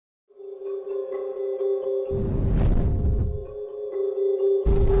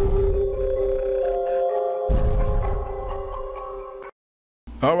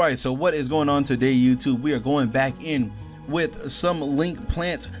All right, so what is going on today, YouTube? We are going back in with some Link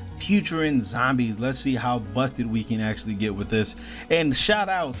Plant featuring zombies. Let's see how busted we can actually get with this. And shout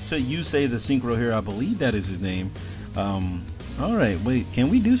out to YuGiOh the Synchro Hero. I believe that is his name. All right, wait, can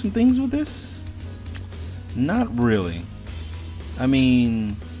we do some things with this? Not really. I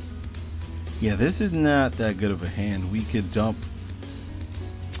mean, yeah, this is not that good of a hand. We could dump.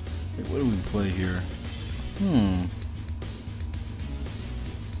 Wait, what do we play here?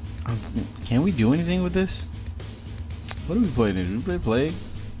 Can we do anything with this? What do we play? Do we play Plague?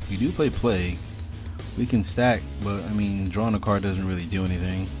 We do play Plague. We can stack, but I mean, drawing a card doesn't really do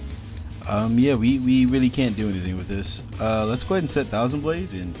anything. Yeah, we really can't do anything with this. Let's go ahead and set Thousand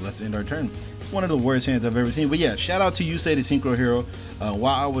Blades and let's end our turn. It's one of the worst hands I've ever seen. But yeah, shout out to YuGiOh the Synchro Hero.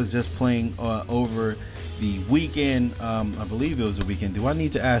 While I was just playing over the weekend, I believe it was the weekend. Do I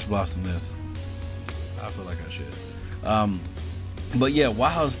need to Ash Blossom this? I feel like I should. But yeah,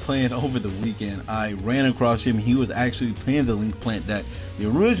 while I was playing over the weekend, I ran across him. He was actually playing the Link Plant deck, the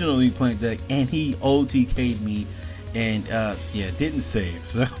original Link Plant deck, and he OTK'd me, and yeah, didn't save.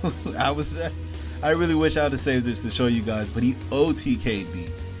 So I really wish I would have saved this to show you guys, but he OTK'd me.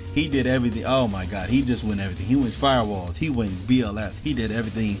 He did everything. Oh my God, he just went everything. He went firewalls, he went BLS, he did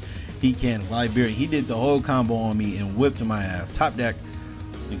everything he can. Liberia, he did the whole combo on me and whipped my ass. Top deck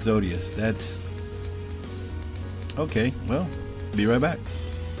Exodius. That's okay. Well, be right back.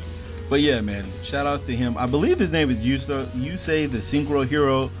 But yeah, man, shout outs to him. I believe his name is YuGiOh the Synchro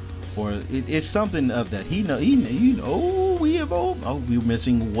Hero, or it's something of that. We're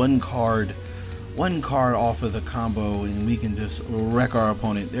missing one card off of the combo, and we can just wreck our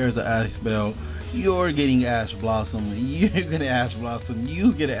opponent. There's an Ash Spell. You're getting Ash Blossom. You're gonna Ash Blossom.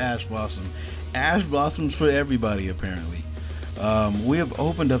 You get an Ash Blossom. Ash Blossoms for everybody, apparently. We have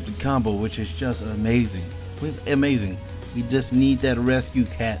opened up the combo, which is just amazing. Amazing. We just need that rescue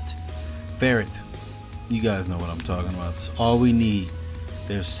cat. Ferret. You guys know what I'm talking about. It's all we need.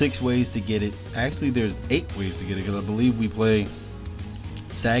 There's 6 ways to get it. Actually, there's 8 ways to get it, because I believe we play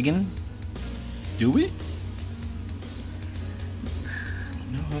Sagan. Do we?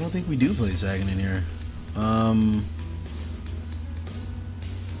 No, I don't think we do play Sagan in here.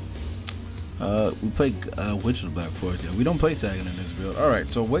 We play Witch of the Black Forest. Yeah, we don't play Sagan in this build.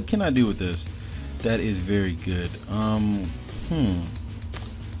 Alright, so what can I do with this? That is very good.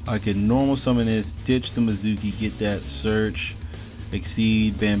 I can normal summon this, ditch the Mizuki, get that search,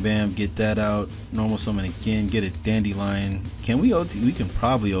 exceed, bam bam, get that out, normal summon again, get a Dandelion. Can we OT? We can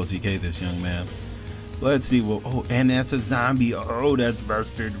probably OTK this young man. Let's see what. Oh, and that's a zombie. Oh, that's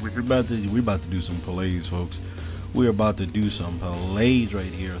busted. We're about to do some plays, folks. We're about to do some plays right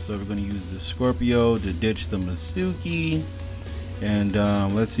here. So we're gonna use the Scorpio to ditch the Mizuki. And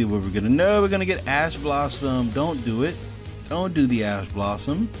let's see what we're gonna. No, we're gonna get Ash Blossom. Don't do it. Don't do the Ash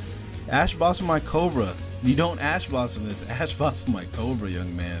Blossom. Ash Blossom my Cobra. You don't Ash Blossom this. Ash Blossom my Cobra,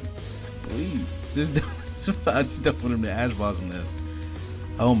 young man. Please. I just don't want him to Ash Blossom this.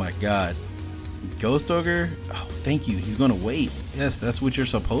 Oh my God. Ghost Ogre. Oh, thank you. He's gonna wait. Yes, that's what you're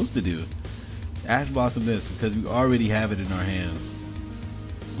supposed to do. Ash Blossom this, because we already have it in our hand.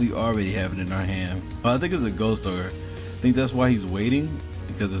 We already have it in our hand. Oh, I think it's a Ghost Ogre. I think that's why he's waiting,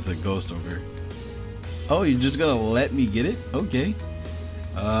 because it's a Ghost Ogre. Oh, you're just gonna let me get it? Okay.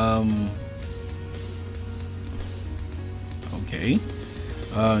 Okay.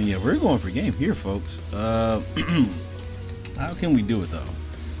 Yeah, we're going for game here, folks. How can we do it though?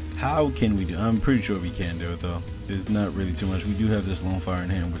 How can we do? I'm pretty sure we can do it though. There's not really too much. We do have this Lone Fire in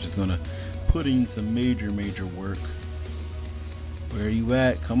hand, which is gonna put in some major work. Where are you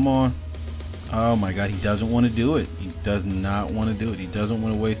at? Come on. Oh my God, he doesn't want to do it. He does not want to do it. He doesn't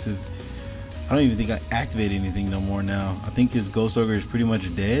want to waste his. I don't even think I activate anything no more now. I think his Ghost Ogre is pretty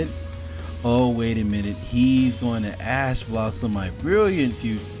much dead. Oh, wait a minute. He's going to Ash Blossom my Brilliant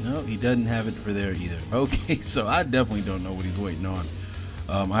Fusion. No, he doesn't have it for there either. Okay, so I definitely don't know what he's waiting on.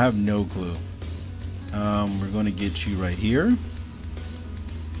 I have no clue. We're going to get you right here.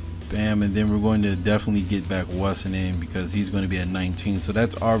 Bam, and then we're going to definitely get back Wesson in, because he's going to be at 19. So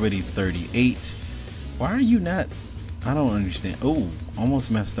that's already 38. Why are you not? I don't understand. Oh,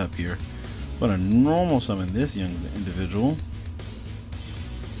 almost messed up here. But a normal summon this young individual.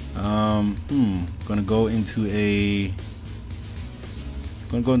 Gonna go into a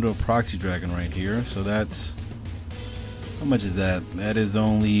proxy dragon right here. So that's, how much is that? That is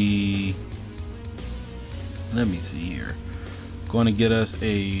only, let me see here. Going to get us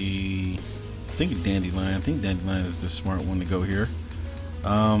a, I think a Dandelion. I think Dandelion is the smart one to go here.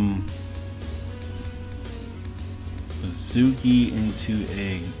 Mizuki into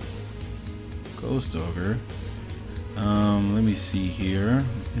a Ghost Ogre. Let me see here.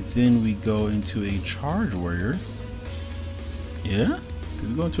 And then we go into a Charge Warrior. Yeah? Did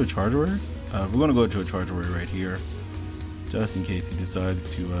we go into a Charge Warrior? We're gonna go into a Charge Warrior right here, just in case he decides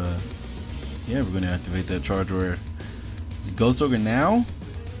to. Yeah, we're gonna activate that Charge Warrior. Ghost Ogre now?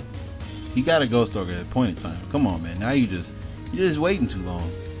 He got a Ghost Ogre at a point in time. Come on, man. Now you're just waiting too long.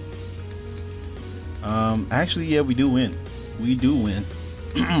 Actually, yeah, we do win. We do win.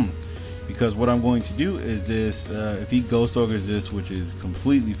 Because what I'm going to do is this, if he Ghost Ogres this, which is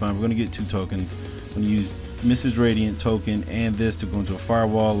completely fine, we're going to get 2 tokens. I'm going to use Mrs. Radiant token and this to go into a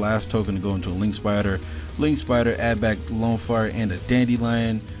Firewall, last token to go into a Link Spider, add back Lone Fire and a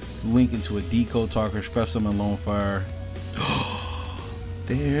Dandelion, link into a Decode Talker, special summon Lone Fire.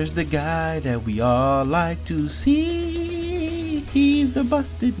 There's the guy that we all like to see. He's the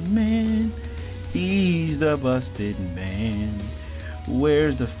busted man. He's the busted man.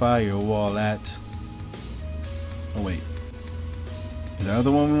 Where's the firewall at? Oh wait, is that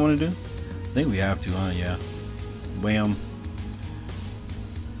the one we want to do? I think we have to, huh? Yeah. Bam.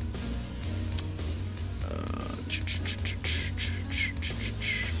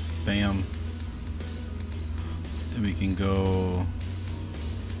 Bam. Then we can go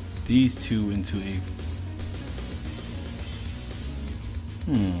these 2 into a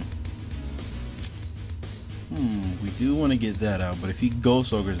we do want to get that out, but if he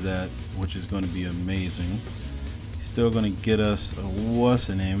Ghost Ogres that, which is going to be amazing, he's still going to get us a what's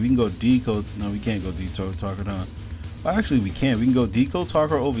the name? We can go Decode. No, we can't go Decode Talker, huh? Well, actually, we can. We can go Decode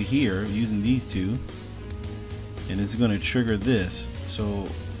Talker over here using these 2, and it's going to trigger this. So,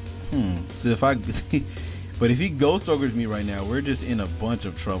 so if I, but if he Ghost Ogres me right now, we're just in a bunch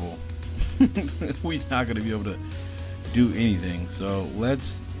of trouble. We're not going to be able to do anything. So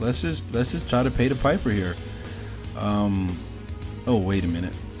let's just try to pay the piper here. Oh wait a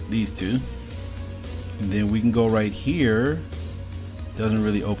minute, these 2, and then we can go right here. Doesn't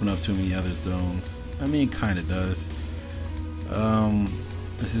really open up too many other zones. I mean, it kind of does.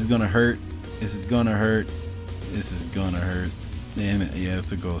 This is gonna hurt. This is gonna hurt. This is gonna hurt. Damn it. Yeah,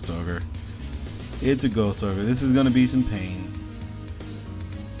 it's a Ghost Ogre. It's a Ghost Ogre. This is gonna be some pain.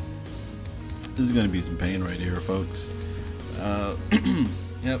 This is gonna be some pain right here, folks.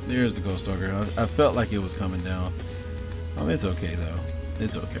 Yep, there's the Ghost Ogre. I felt like it was coming down. Oh, it's okay though.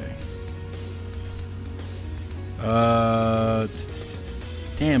 It's okay.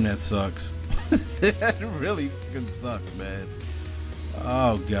 Damn, that sucks. That really fucking sucks, man.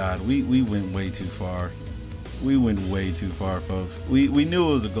 Oh god, we went way too far. We went way too far, folks. We knew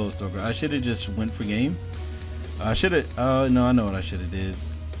it was a Ghost Ogre. I should have just went for game. I should have. No, I know what I should have did.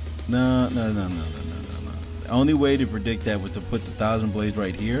 No. The only way to predict that was to put the 1,000 blades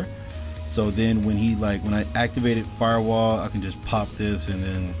right here. So then when I activated Firewall, I can just pop this, and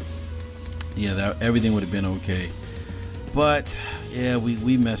then yeah, everything would have been okay. But yeah,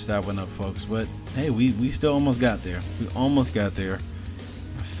 we messed that one up, folks. But hey, we still almost got there. We almost got there.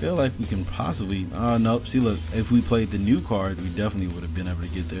 I feel like we can possibly. Oh nope. See, look, if we played the new card, we definitely would have been able to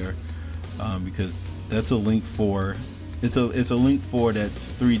get there, because that's a Link 4. It's a Link 4 that's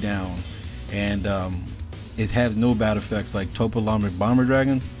 3 down, and it has no bad effects like Topolomic Bomber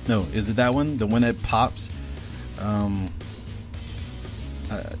Dragon. No, is it that one? The one that pops?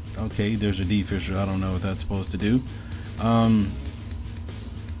 Okay, there's a D-Fisher. I don't know what that's supposed to do. I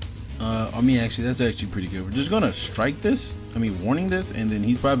mean, actually, that's actually pretty good. We're just gonna strike this. I mean, warning this, and then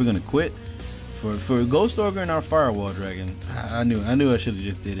he's probably gonna quit for Ghost Ogre and our Firewall Dragon. I knew I should have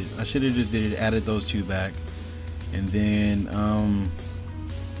just did it. I should have just did it. Added those 2 back, and then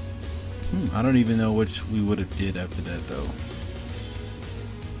I don't even know which we would have did after that though.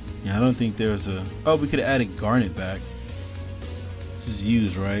 Yeah, I don't think there's a. Oh, we could have added Garnet back. This is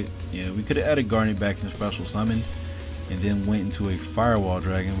used, right? Yeah, we could have added Garnet back in special summon, and then went into a Firewall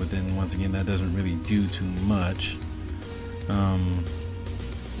Dragon. But then once again, that doesn't really do too much.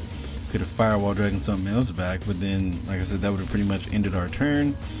 Could have Firewall Dragon something else back, but then, like I said, that would have pretty much ended our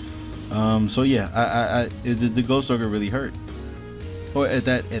turn. So yeah, the Ghost Ogre really hurt. Or at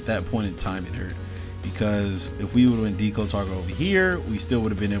that point in time it hurt, because if we would have went Decode Talker over here, we still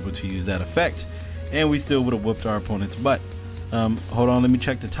would have been able to use that effect, and we still would have whooped our opponent's butt. Hold on, let me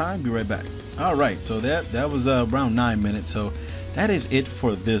check the time, be right back. Alright, so that was around 9 minutes, so that is it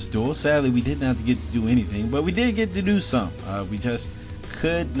for this duel. Sadly, we didn't have to get to do anything, but we did get to do some. We just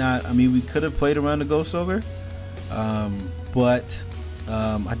could not. I mean, we could have played around the Ghost Ogre, but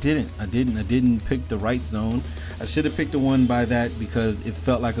I didn't pick the right zone. I should have picked the one by that, because it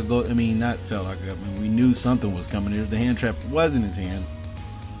felt like a go. I mean, not felt like a. I mean, we knew something was coming. The hand trap was in his hand,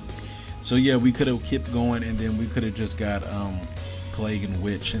 So yeah, we could have kept going, and then we could have just got Plague and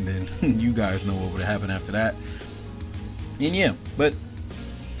Witch, and then you guys know what would have happened after that. And yeah, but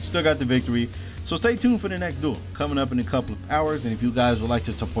still got the victory. So stay tuned for the next duel coming up in a couple of hours. And if you guys would like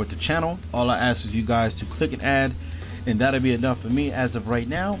to support the channel, all I ask is you guys to click an ad, and that'll be enough for me as of right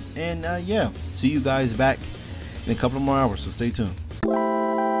now. And yeah, see you guys back in a couple of more hours, so stay tuned.